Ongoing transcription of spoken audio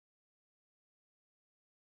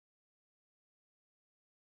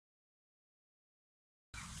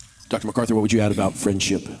Dr. MacArthur, what would you add about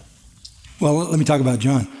friendship? Well, let me talk about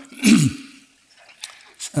John.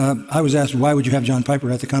 I was asked, why would you have John Piper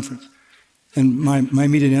at the conference? And my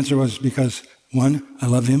immediate answer was because, one, I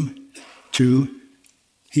love him. Two,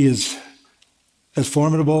 he is as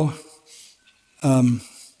formidable a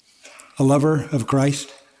lover of Christ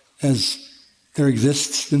as there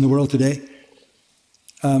exists in the world today.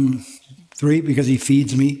 Three, because he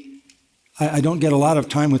feeds me. I don't get a lot of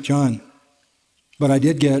time with John, but I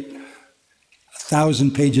did get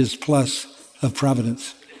 1,000 pages plus of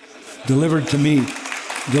providence delivered to me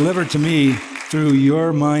through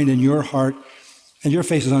your mind and your heart, and your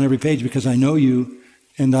face is on every page because I know you,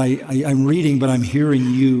 and I'm reading, but I'm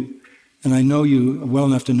hearing you, and I know you well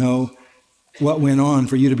enough to know what went on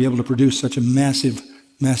for you to be able to produce such a massive,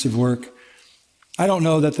 massive work. I don't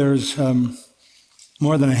know that there's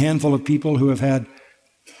more than a handful of people who have had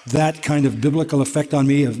that kind of biblical effect on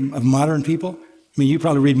me of modern people. I mean, you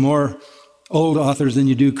probably read more old authors than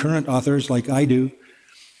you do current authors, like I do.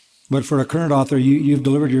 But for a current author, you've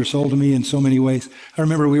delivered your soul to me in so many ways. I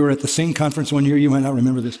remember we were at the Sing conference one year. You might not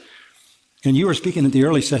remember this. And you were speaking at the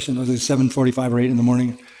early session. It was like 7:45 or 8 in the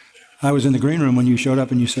morning. I was in the green room when you showed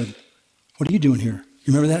up and you said, "What are you doing here?"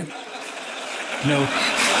 You remember that? No.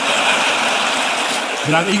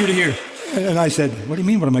 But I'm eager to hear. And I said, "What do you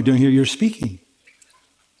mean, what am I doing here? You're speaking."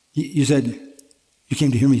 You said, "You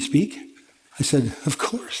came to hear me speak?" I said, "Of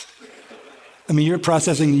course." I mean, you're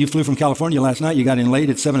processing, you flew from California last night, you got in late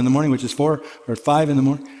at 7 in the morning, which is 4 or 5 in the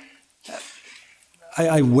morning.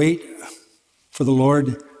 I wait for the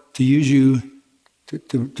Lord to use you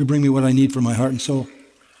to bring me what I need for my heart and soul.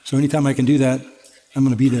 So anytime I can do that, I'm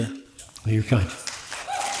going to be there. Well, you're kind.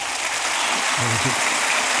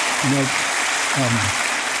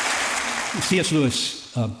 C.S.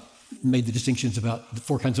 Lewis made the distinctions about the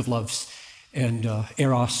 4 kinds of loves, and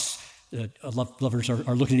eros, lovers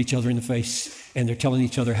are looking at each other in the face and they're telling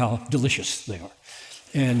each other how delicious they are.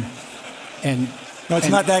 And no, it's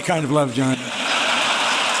not that kind of love, John.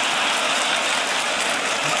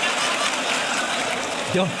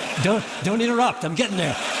 Don't interrupt. I'm getting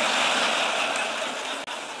there.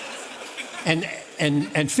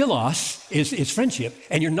 And philos is friendship,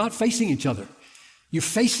 and you're not facing each other. You're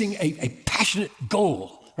facing a passionate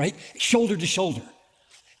goal, right? Shoulder to shoulder.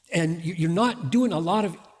 And you're not doing a lot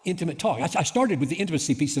of intimate talk. I started with the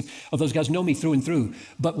intimacy piece of those guys know me through and through.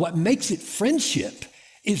 But what makes it friendship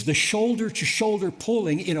is the shoulder to shoulder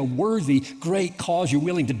pulling in a worthy, great cause you're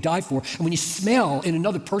willing to die for. And when you smell in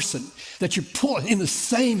another person that you're pulling in the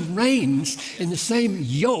same reins, in the same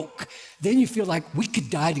yoke, then you feel like we could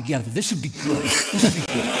die together. This would be good. This would be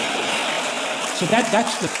good. So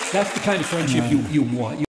that's the kind of friendship you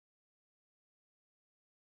want.